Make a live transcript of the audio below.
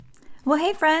Well,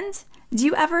 hey friends, do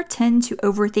you ever tend to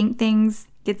overthink things,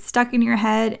 get stuck in your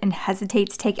head, and hesitate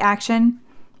to take action?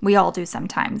 We all do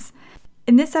sometimes.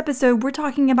 In this episode, we're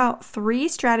talking about 3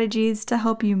 strategies to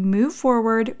help you move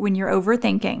forward when you're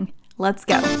overthinking. Let's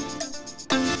go.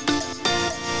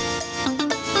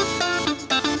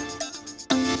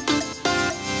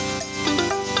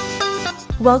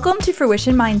 Welcome to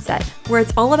Fruition Mindset, where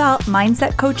it's all about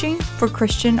mindset coaching for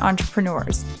Christian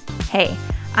entrepreneurs. Hey,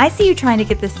 I see you trying to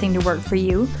get this thing to work for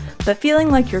you, but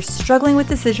feeling like you're struggling with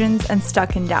decisions and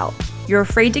stuck in doubt. You're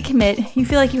afraid to commit, you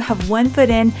feel like you have one foot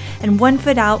in and one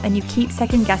foot out, and you keep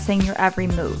second guessing your every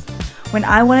move. When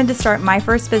I wanted to start my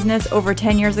first business over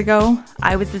 10 years ago,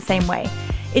 I was the same way.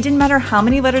 It didn't matter how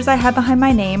many letters I had behind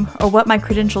my name or what my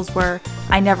credentials were,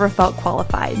 I never felt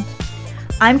qualified.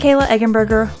 I'm Kayla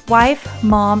Eggenberger, wife,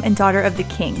 mom, and daughter of the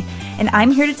King, and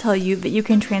I'm here to tell you that you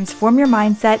can transform your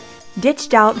mindset, ditch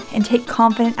doubt, and take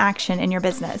confident action in your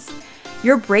business.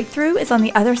 Your breakthrough is on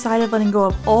the other side of letting go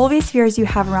of all these fears you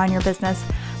have around your business,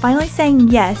 finally saying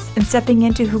yes and stepping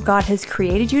into who God has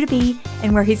created you to be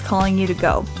and where He's calling you to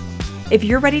go. If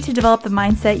you're ready to develop the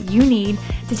mindset you need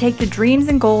to take the dreams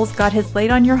and goals God has laid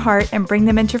on your heart and bring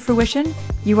them into fruition,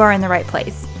 you are in the right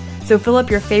place. So fill up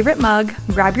your favorite mug,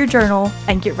 grab your journal,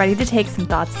 and get ready to take some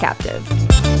thoughts captive.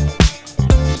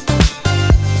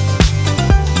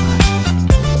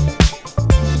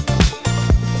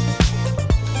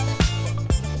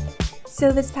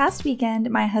 So this past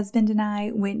weekend, my husband and I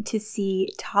went to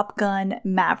see Top Gun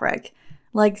Maverick,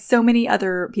 like so many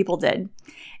other people did.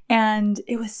 And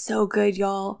it was so good,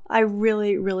 y'all. I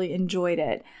really, really enjoyed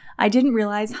it. I didn't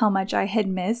realize how much I had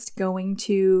missed going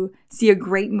to see a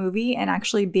great movie and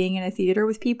actually being in a theater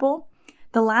with people.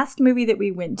 The last movie that we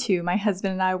went to, my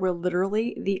husband and I were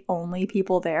literally the only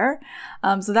people there.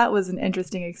 So that was an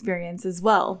interesting experience as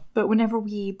well. But whenever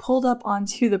we pulled up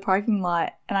onto the parking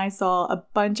lot and I saw a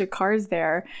bunch of cars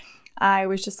there, I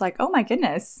was just like, oh my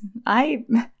goodness, I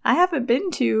haven't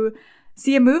been to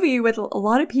see a movie with a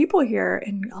lot of people here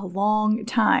in a long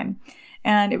time.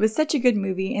 And it was such a good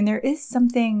movie. And there is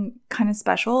something kind of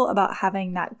special about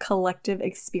having that collective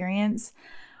experience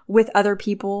with other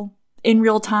people in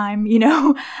real time,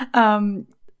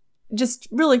 just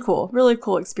really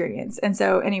cool experience. And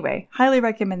so anyway, highly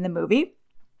recommend the movie.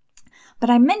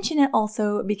 But I mention it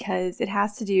also because it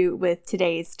has to do with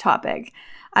today's topic.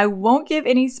 I won't give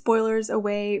any spoilers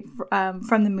away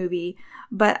from the movie,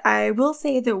 but I will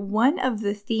say that one of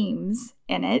the themes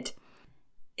in it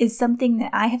is something that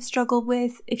I have struggled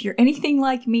with. If you're anything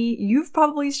like me, you've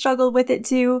probably struggled with it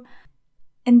too.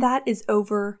 And that is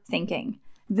overthinking.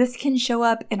 This can show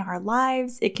up in our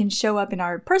lives. It can show up in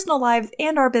our personal lives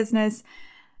and our business,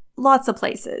 lots of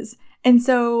places. And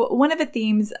so one of the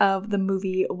themes of the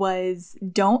movie was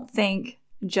don't think,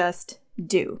 just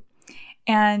do.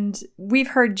 And we've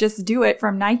heard just do it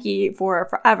from Nike for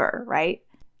forever, right?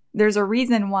 There's a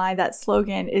reason why that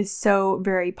slogan is so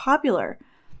very popular.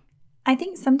 I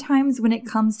think sometimes when it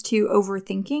comes to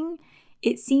overthinking,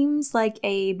 it seems like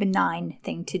a benign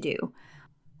thing to do.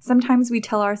 Sometimes we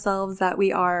tell ourselves that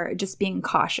we are just being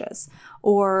cautious,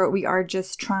 or we are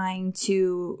just trying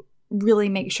to really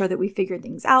make sure that we figure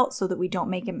things out so that we don't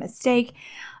make a mistake,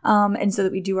 and so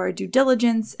that we do our due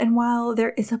diligence. And while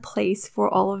there is a place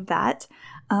for all of that,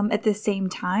 at the same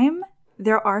time,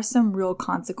 there are some real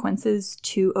consequences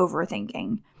to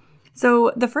overthinking.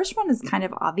 So the first one is kind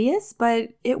of obvious, but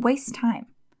it wastes time.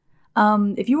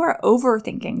 If you are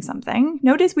overthinking something,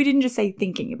 notice we didn't just say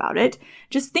thinking about it.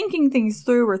 Just thinking things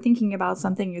through or thinking about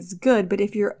something is good. But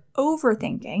if you're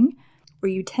overthinking, or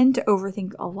you tend to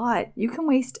overthink a lot, you can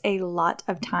waste a lot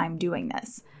of time doing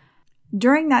this.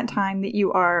 During that time that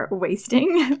you are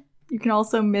wasting, you can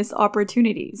also miss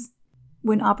opportunities.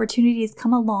 When opportunities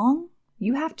come along,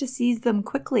 you have to seize them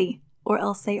quickly, or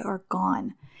else they are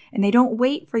gone. And they don't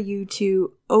wait for you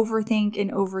to overthink and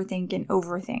overthink and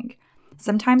overthink.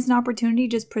 Sometimes an opportunity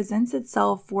just presents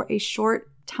itself for a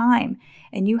short time,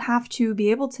 and you have to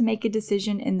be able to make a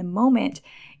decision in the moment,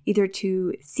 either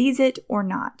to seize it or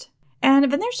not.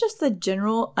 And then there's just the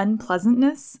general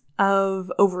unpleasantness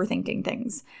of overthinking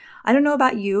things. I don't know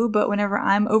about you, but whenever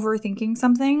I'm overthinking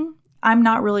something, I'm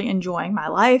not really enjoying my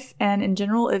life, and in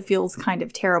general, it feels kind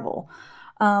of terrible.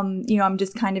 I'm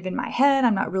just kind of in my head.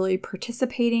 I'm not really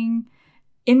participating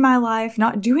in my life,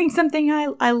 not doing something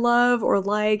I love or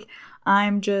like.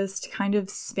 I'm just kind of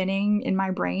spinning in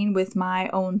my brain with my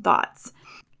own thoughts.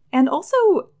 And also,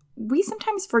 we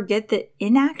sometimes forget that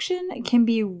inaction can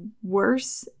be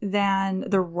worse than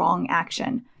the wrong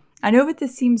action. I know that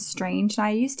this seems strange, and I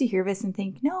used to hear this and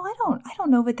think, no, I don't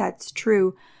know that that's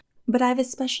true. But I've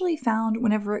especially found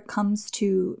whenever it comes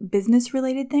to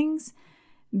business-related things,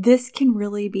 this can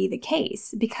really be the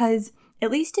case, because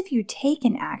at least if you take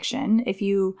an action, if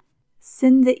you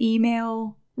send the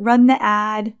email, run the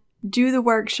ad, do the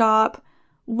workshop,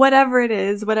 whatever it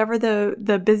is, whatever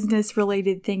the business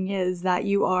related thing is that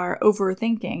you are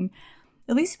overthinking,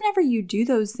 at least whenever you do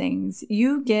those things,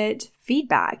 you get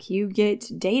feedback, you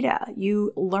get data,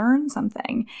 you learn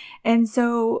something. And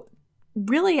so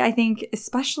really, I think,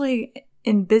 especially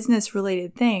in business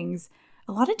related things,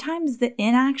 a lot of times the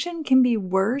inaction can be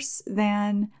worse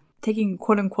than taking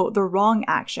quote unquote the wrong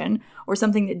action or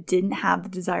something that didn't have the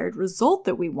desired result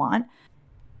that we want,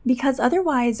 because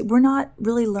otherwise we're not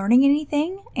really learning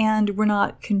anything and we're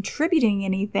not contributing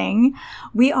anything.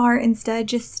 We are instead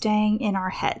just staying in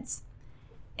our heads.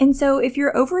 And so if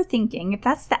you're overthinking, if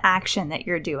that's the action that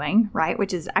you're doing, right,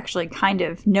 which is actually kind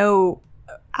of no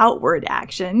outward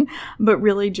action, but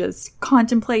really just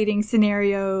contemplating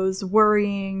scenarios,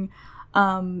 worrying,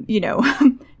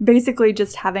 basically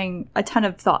just having a ton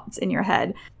of thoughts in your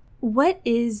head. What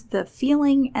is the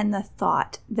feeling and the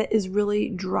thought that is really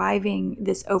driving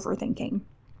this overthinking?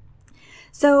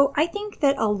 So I think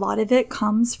that a lot of it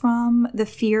comes from the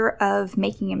fear of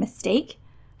making a mistake,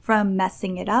 from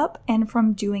messing it up, and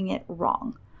from doing it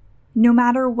wrong. No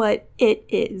matter what it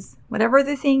is, whatever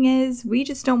the thing is, we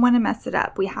just don't want to mess it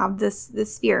up. We have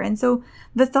this fear. And so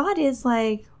the thought is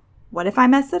like, what if I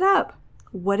mess it up?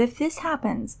 What if this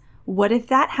happens? What if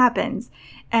that happens?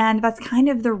 And that's kind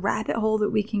of the rabbit hole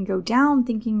that we can go down,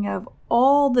 thinking of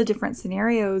all the different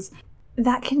scenarios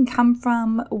that can come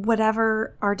from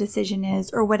whatever our decision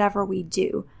is or whatever we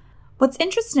do. What's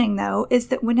interesting, though, is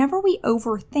that whenever we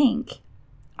overthink,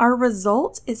 our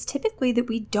result is typically that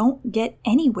we don't get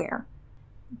anywhere,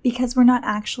 because we're not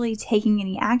actually taking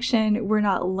any action, we're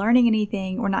not learning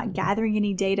anything, we're not gathering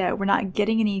any data, we're not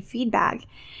getting any feedback.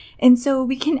 And so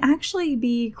we can actually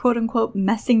be, quote unquote,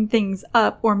 messing things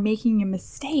up or making a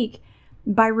mistake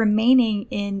by remaining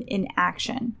in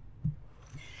inaction.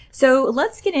 So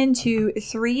let's get into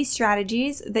 3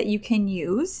 strategies that you can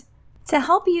use to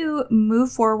help you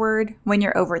move forward when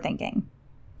you're overthinking.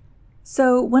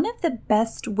 So one of the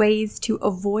best ways to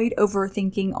avoid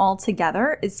overthinking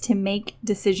altogether is to make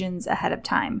decisions ahead of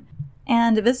time.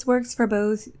 And this works for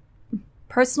both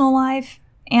personal life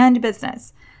and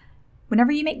business.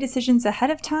 Whenever you make decisions ahead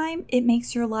of time, it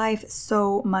makes your life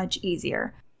so much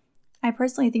easier. I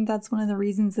personally think that's one of the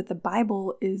reasons that the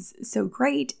Bible is so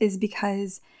great, is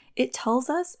because it tells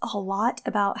us a lot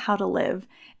about how to live.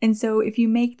 And so if you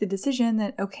make the decision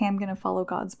that, okay, I'm going to follow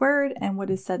God's word and what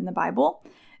is said in the Bible,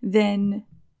 then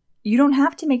you don't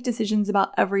have to make decisions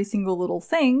about every single little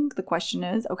thing. The question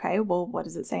is, okay, well, what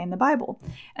does it say in the Bible?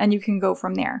 And you can go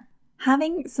from there.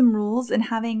 Having some rules and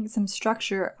having some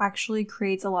structure actually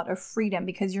creates a lot of freedom,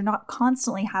 because you're not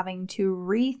constantly having to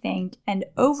rethink and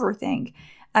overthink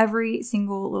every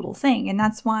single little thing. And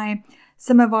that's why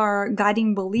some of our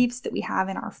guiding beliefs that we have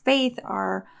in our faith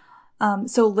are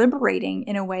so liberating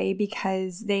in a way,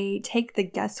 because they take the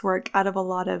guesswork out of a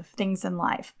lot of things in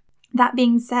life. That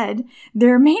being said,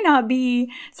 there may not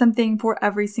be something for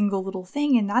every single little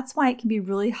thing, and that's why it can be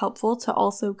really helpful to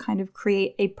also kind of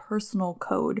create a personal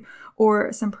code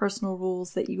or some personal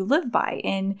rules that you live by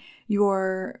in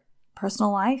your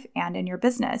personal life and in your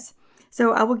business.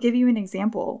 So I will give you an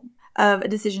example of a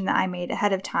decision that I made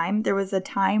ahead of time. There was a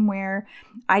time where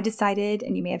I decided,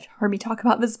 and you may have heard me talk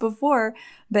about this before,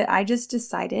 but I just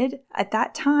decided at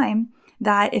that time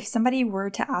that if somebody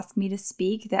were to ask me to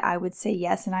speak, that I would say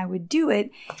yes and I would do it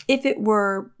if it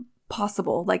were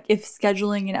possible. Like if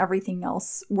scheduling and everything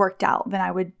else worked out, then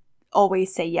I would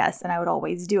always say yes and I would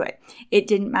always do it. It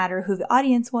didn't matter who the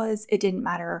audience was. It didn't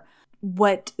matter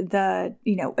what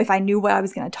if I knew what I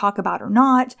was going to talk about or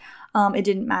not. It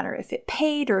didn't matter if it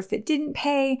paid or if it didn't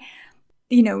pay.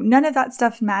 None of that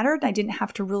stuff mattered. I didn't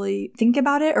have to really think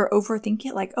about it or overthink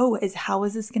it. Like, how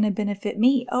is this going to benefit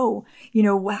me? How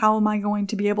am I going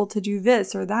to be able to do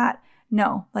this or that?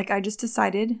 No, I just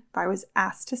decided if I was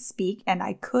asked to speak and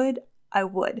I could, I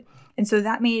would. And so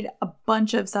that made a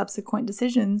bunch of subsequent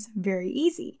decisions very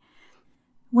easy.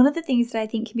 One of the things that I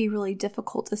think can be really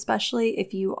difficult, especially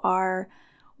if you are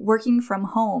working from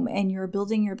home and you're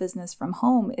building your business from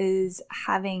home, is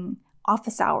having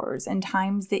office hours and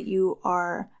times that you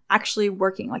are actually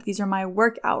working. Like, these are my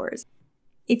work hours.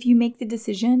 If you make the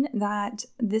decision that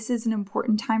this is an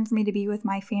important time for me to be with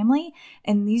my family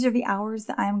and these are the hours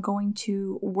that I'm going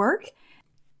to work,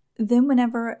 then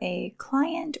whenever a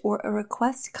client or a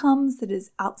request comes that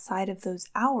is outside of those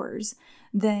hours,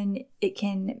 then it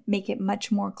can make it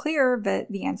much more clear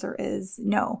that the answer is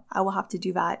no, I will have to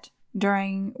do that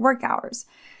during work hours.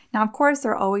 Now, of course,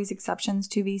 there are always exceptions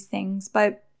to these things,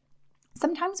 but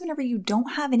Sometimes whenever you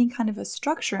don't have any kind of a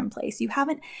structure in place, you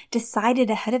haven't decided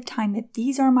ahead of time that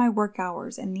these are my work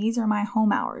hours and these are my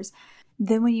home hours,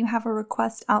 then when you have a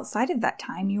request outside of that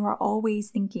time, you are always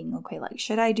thinking, okay, like,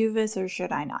 should I do this or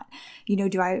should I not?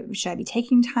 Should I be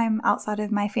taking time outside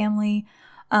of my family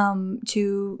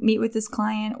to meet with this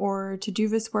client or to do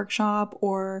this workshop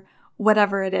or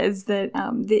whatever it is that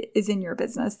is in your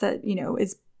business that,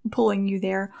 is pulling you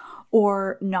there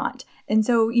or not. And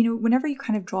so, whenever you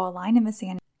kind of draw a line in the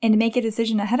sand and make a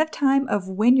decision ahead of time of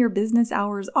when your business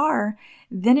hours are,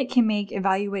 then it can make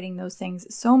evaluating those things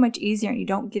so much easier and you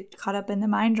don't get caught up in the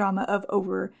mind drama of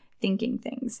overthinking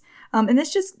things. And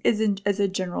this just isn't as a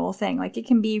general thing. Like, it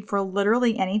can be for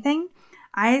literally anything.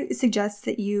 I suggest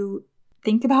that you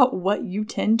think about what you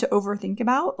tend to overthink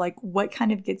about, like what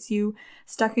kind of gets you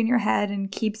stuck in your head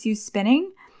and keeps you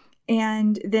spinning.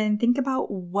 And then think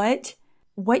about what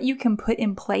you can put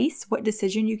in place, what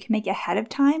decision you can make ahead of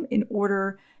time in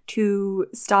order to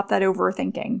stop that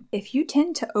overthinking. If you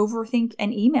tend to overthink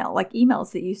an email, like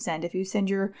emails that you send, if you send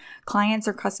your clients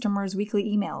or customers weekly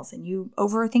emails and you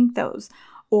overthink those,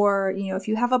 or, if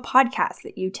you have a podcast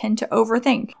that you tend to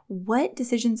overthink, what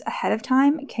decisions ahead of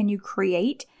time can you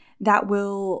create that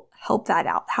will help that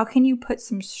out? How can you put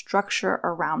some structure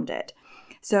around it?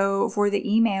 So for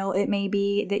the email, it may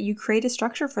be that you create a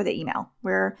structure for the email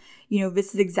where,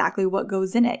 this is exactly what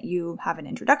goes in it. You have an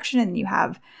introduction and you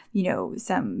have,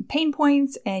 some pain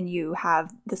points and you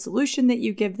have the solution that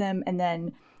you give them and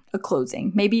then a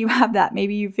closing. Maybe you have that.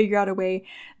 Maybe you figure out a way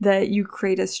that you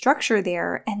create a structure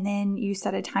there and then you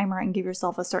set a timer and give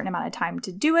yourself a certain amount of time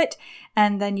to do it.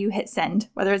 And then you hit send,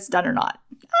 whether it's done or not.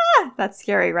 That's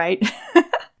scary, right?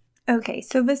 Okay,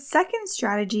 so the second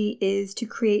strategy is to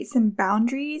create some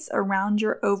boundaries around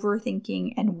your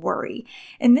overthinking and worry.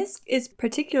 And this is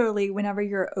particularly whenever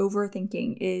your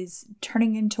overthinking is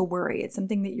turning into worry. It's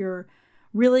something that you're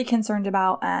really concerned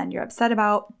about and you're upset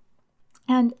about.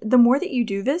 And the more that you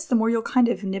do this, the more you'll kind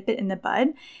of nip it in the bud.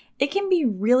 It can be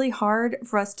really hard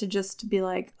for us to just be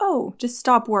like, oh, just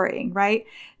stop worrying, right?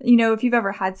 If you've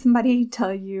ever had somebody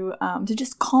tell you to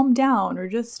just calm down or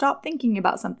just stop thinking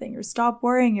about something or stop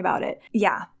worrying about it.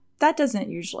 Yeah, that doesn't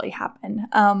usually happen.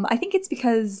 I think it's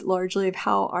because largely of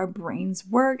how our brains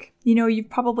work.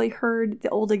 You've probably heard the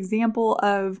old example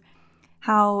of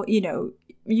how,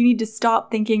 you need to stop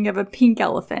thinking of a pink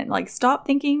elephant. Like, stop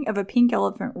thinking of a pink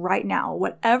elephant right now.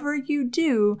 Whatever you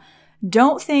do,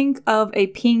 don't think of a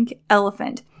pink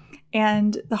elephant.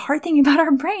 And the hard thing about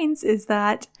our brains is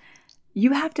that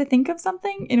you have to think of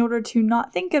something in order to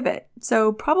not think of it.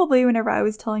 So probably whenever I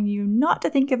was telling you not to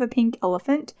think of a pink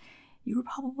elephant, you were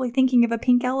probably thinking of a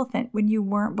pink elephant when you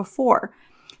weren't before.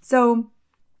 So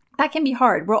that can be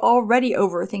hard. We're already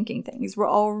overthinking things. We're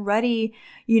already,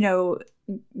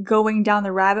 going down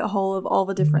the rabbit hole of all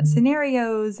the different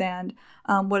scenarios and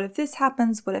what if this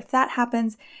happens? What if that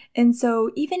happens? And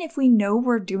so even if we know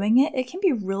we're doing it, it can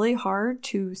be really hard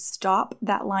to stop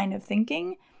that line of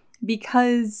thinking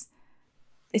because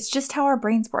it's just how our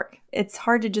brains work. It's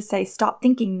hard to just say, stop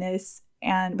thinking this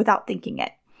and without thinking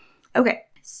it. Okay,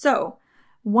 so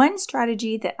one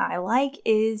strategy that I like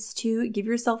is to give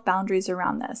yourself boundaries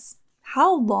around this.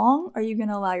 How long are you going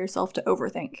to allow yourself to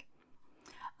overthink?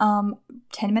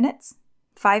 10 minutes,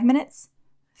 5 minutes,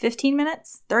 15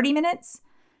 minutes, 30 minutes?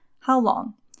 How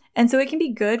long? And so it can be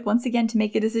good, once again, to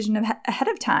make a decision ahead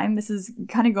of time. This is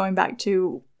kind of going back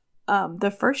to the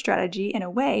first strategy in a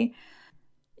way.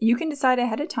 You can decide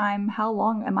ahead of time, how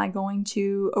long am I going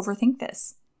to overthink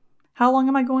this? How long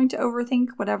am I going to overthink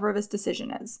whatever this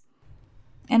decision is?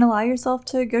 And allow yourself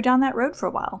to go down that road for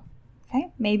a while. Okay?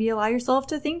 Maybe allow yourself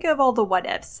to think of all the what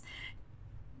ifs.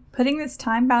 Putting this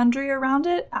time boundary around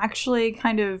it actually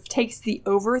kind of takes the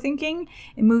overthinking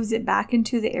and moves it back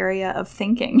into the area of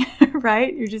thinking,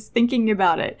 right? You're just thinking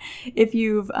about it. If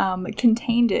you've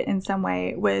contained it in some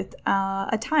way with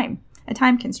a time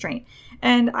constraint.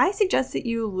 And I suggest that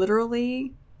you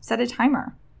literally set a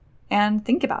timer and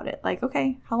think about it. Like,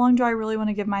 okay, how long do I really want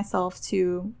to give myself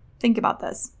to think about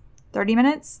this? 30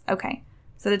 minutes? Okay.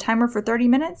 Set a timer for 30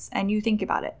 minutes and you think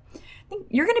about it.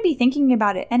 You're going to be thinking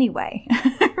about it anyway,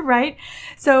 right?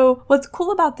 So what's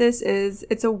cool about this is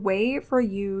it's a way for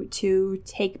you to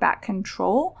take back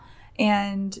control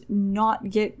and not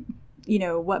get,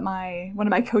 what one of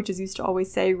my coaches used to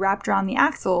always say, wrapped around the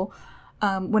axle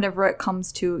whenever it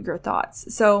comes to your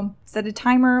thoughts. So set a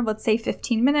timer, let's say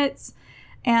 15 minutes,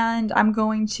 and I'm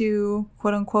going to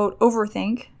quote unquote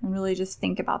overthink and really just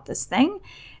think about this thing.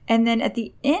 And then at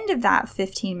the end of that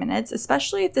 15 minutes,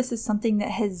 especially if this is something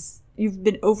that you've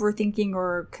been overthinking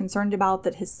or concerned about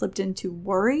that has slipped into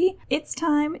worry, it's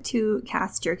time to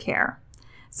cast your care.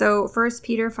 So 1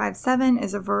 Peter 5:7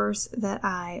 is a verse that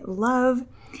I love,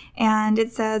 and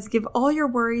it says, "Give all your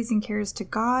worries and cares to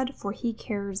God, for he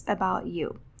cares about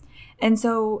you." And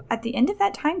so at the end of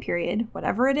that time period,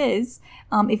 whatever it is,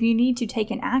 if you need to take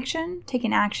an action, take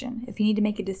an action. If you need to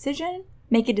make a decision,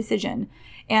 make a decision.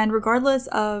 And regardless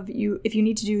of if you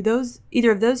need to do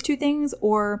either of those two things,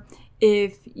 or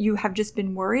if you have just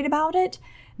been worried about it,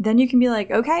 then you can be like,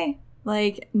 okay,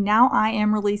 like now I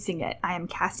am releasing it. I am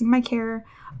casting my care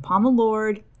upon the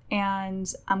Lord,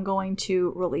 and I'm going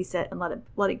to release it and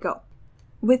let it go.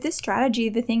 With this strategy,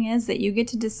 the thing is that you get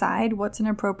to decide what's an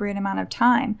appropriate amount of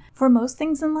time. For most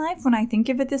things in life, when I think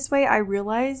of it this way, I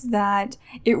realize that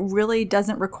it really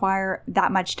doesn't require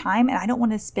that much time, and I don't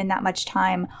want to spend that much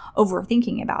time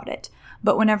overthinking about it.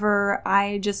 But whenever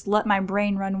I just let my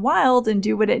brain run wild and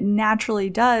do what it naturally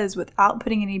does without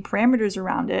putting any parameters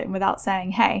around it and without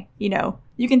saying, hey,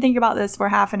 you can think about this for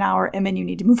half an hour and then you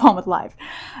need to move on with life.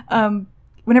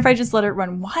 Whenever I just let it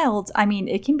run wild,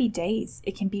 it can be days,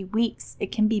 it can be weeks,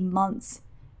 it can be months.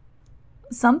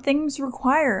 Some things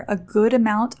require a good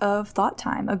amount of thought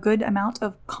time, a good amount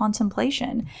of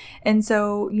contemplation. And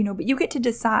so, but you get to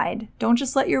decide. Don't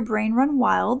just let your brain run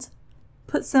wild.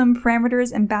 Put some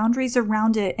parameters and boundaries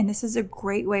around it. And this is a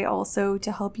great way also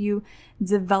to help you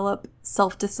develop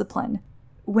self-discipline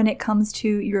when it comes to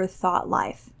your thought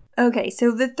life. Okay,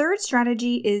 so the third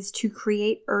strategy is to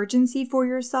create urgency for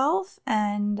yourself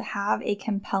and have a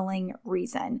compelling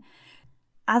reason.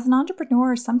 As an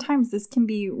entrepreneur, sometimes this can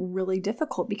be really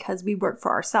difficult because we work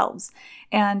for ourselves.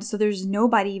 And so there's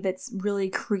nobody that's really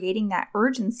creating that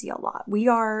urgency a lot. We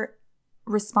are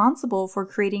responsible for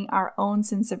creating our own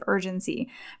sense of urgency,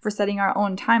 for setting our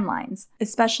own timelines,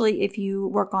 especially if you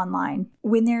work online.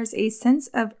 When there's a sense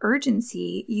of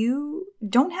urgency, you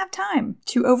don't have time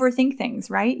to overthink things,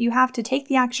 right? You have to take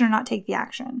the action or not take the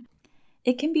action.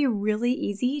 It can be really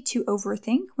easy to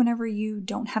overthink whenever you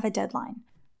don't have a deadline,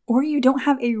 or you don't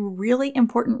have a really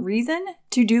important reason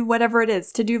to do whatever it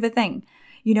is, to do the thing.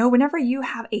 Whenever you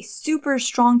have a super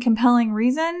strong, compelling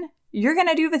reason, you're going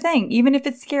to do the thing, even if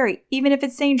it's scary, even if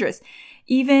it's dangerous,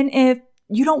 even if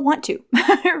you don't want to,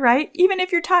 right? Even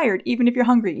if you're tired, even if you're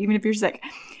hungry, even if you're sick,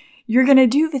 you're going to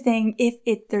do the thing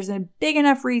if there's a big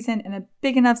enough reason and a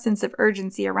big enough sense of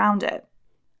urgency around it.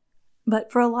 But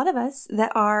for a lot of us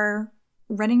that are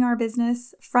running our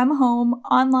business from home,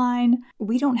 online,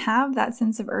 we don't have that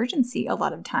sense of urgency a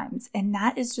lot of times. And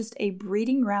that is just a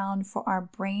breeding ground for our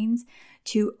brains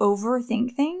to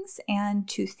overthink things and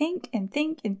to think and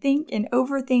think and think and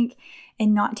overthink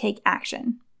and not take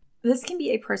action. This can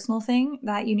be a personal thing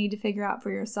that you need to figure out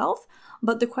for yourself.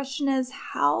 But the question is,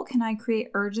 how can I create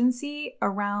urgency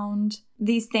around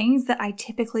these things that I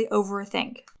typically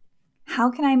overthink?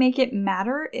 How can I make it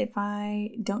matter if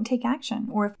I don't take action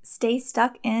or if stay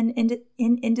stuck in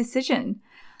indecision?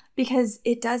 Because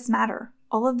it does matter.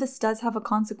 All of this does have a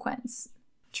consequence.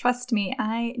 Trust me,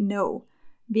 I know.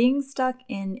 Being stuck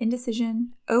in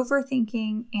indecision,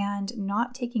 overthinking, and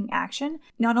not taking action,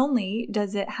 not only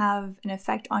does it have an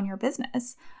effect on your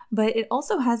business, but it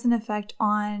also has an effect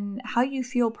on how you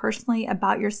feel personally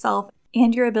about yourself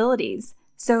and your abilities.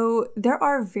 So there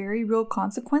are very real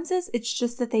consequences. It's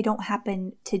just that they don't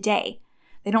happen today.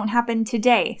 They don't happen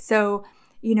today. So,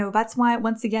 that's why,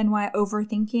 once again, why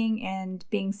overthinking and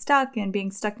being stuck in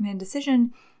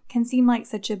indecision can seem like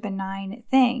such a benign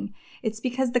thing. It's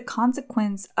because the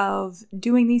consequence of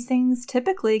doing these things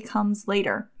typically comes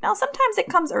later. Now, sometimes it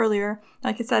comes earlier.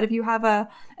 Like I said, if you have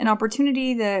an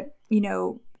opportunity that,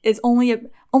 is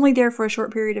only there for a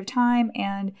short period of time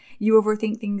and you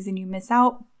overthink things and you miss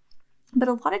out. But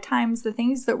a lot of times the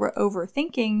things that we're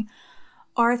overthinking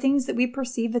are things that we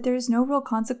perceive that there's no real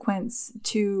consequence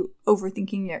to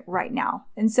overthinking it right now.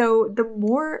 And so the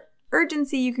more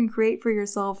urgency you can create for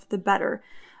yourself, the better.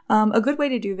 A good way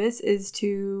to do this is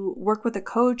to work with a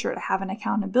coach or to have an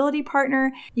accountability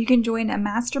partner. You can join a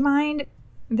mastermind.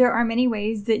 There are many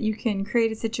ways that you can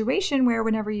create a situation where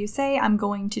whenever you say, I'm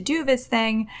going to do this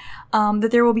thing,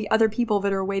 that there will be other people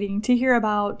that are waiting to hear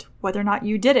about whether or not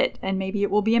you did it. And maybe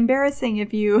it will be embarrassing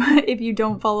if you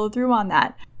don't follow through on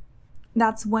that.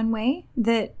 That's one way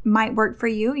that might work for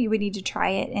you. You would need to try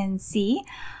it and see.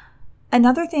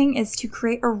 Another thing is to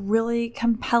create a really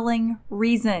compelling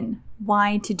reason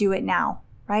why to do it now,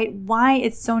 right? Why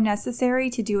it's so necessary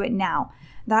to do it now.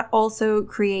 That also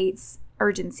creates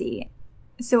urgency.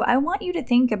 So I want you to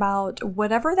think about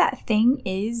whatever that thing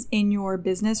is in your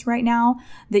business right now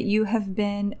that you have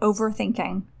been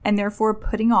overthinking and therefore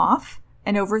putting off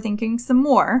and overthinking some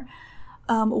more.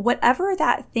 Whatever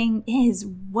that thing is,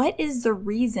 what is the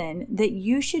reason that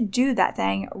you should do that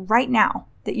thing right now?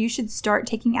 that you should start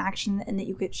taking action and that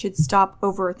you should stop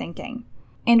overthinking.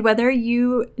 And whether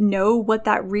you know what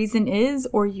that reason is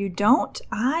or you don't,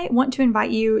 I want to invite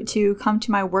you to come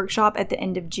to my workshop at the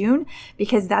end of June,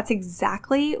 because that's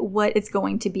exactly what it's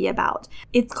going to be about.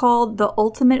 It's called the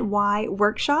Ultimate Why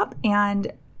Workshop,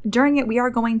 and during it, we are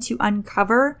going to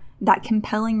uncover that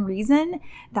compelling reason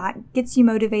that gets you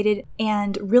motivated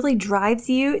and really drives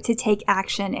you to take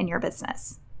action in your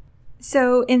business.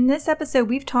 So in this episode,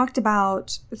 we've talked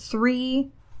about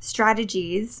 3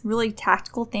 strategies, really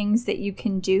tactical things that you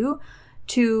can do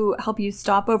to help you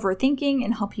stop overthinking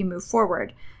and help you move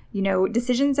forward.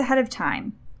 Decisions ahead of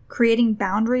time, creating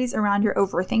boundaries around your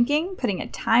overthinking, putting a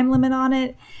time limit on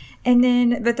it. And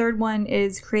then the third one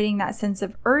is creating that sense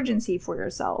of urgency for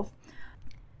yourself.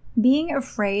 Being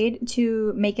afraid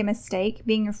to make a mistake,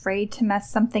 being afraid to mess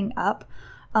something up,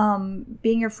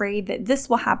 being afraid that this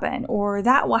will happen or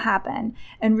that will happen,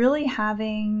 and really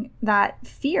having that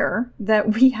fear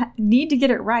that we need to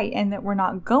get it right and that we're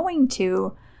not going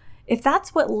to. If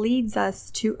that's what leads us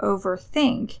to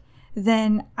overthink,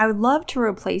 then I would love to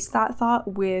replace that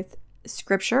thought with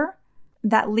scripture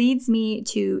that leads me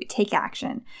to take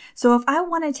action. So if I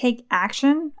want to take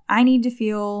action, I need to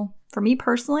feel, for me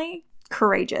personally,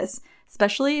 courageous,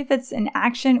 especially if it's an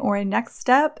action or a next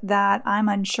step that I'm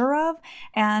unsure of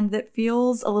and that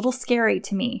feels a little scary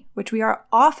to me, which we are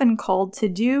often called to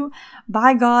do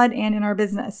by God and in our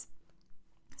business.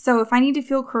 So if I need to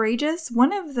feel courageous,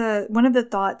 one of the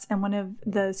thoughts and one of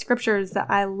the scriptures that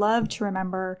I love to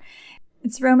remember,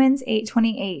 it's Romans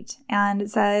 8:28, and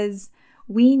it says,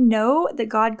 "We know that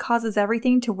God causes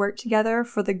everything to work together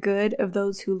for the good of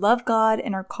those who love God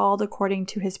and are called according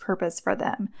to his purpose for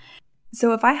them."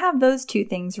 So if I have those 2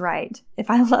 things right, if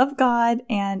I love God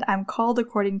and I'm called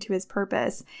according to his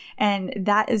purpose, and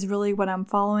that is really what I'm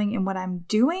following and what I'm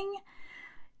doing,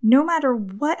 no matter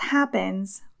what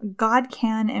happens, God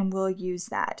can and will use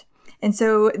that. And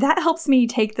so that helps me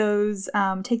take those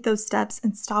steps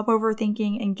and stop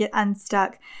overthinking and get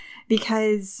unstuck,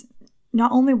 because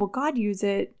not only will God use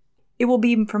it, it will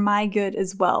be for my good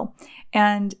as well.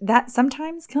 And that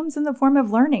sometimes comes in the form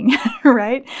of learning,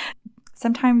 right?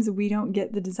 Sometimes we don't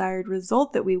get the desired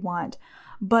result that we want,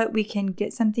 but we can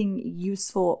get something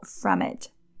useful from it.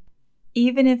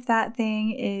 Even if that thing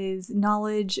is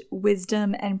knowledge,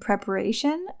 wisdom, and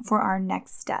preparation for our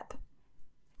next step.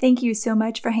 Thank you so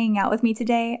much for hanging out with me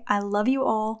today. I love you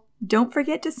all. Don't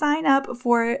forget to sign up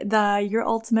for the Your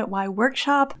Ultimate Why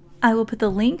workshop. I will put the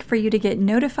link for you to get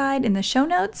notified in the show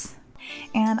notes,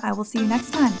 and I will see you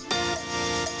next time.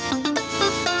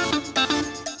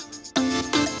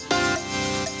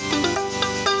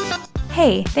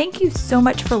 Hey, thank you so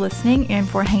much for listening and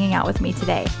for hanging out with me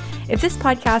today. If this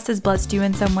podcast has blessed you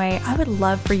in some way, I would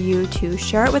love for you to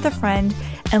share it with a friend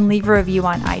and leave a review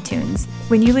on iTunes.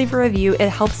 When you leave a review, it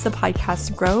helps the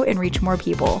podcast grow and reach more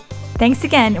people. Thanks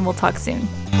again, and we'll talk soon.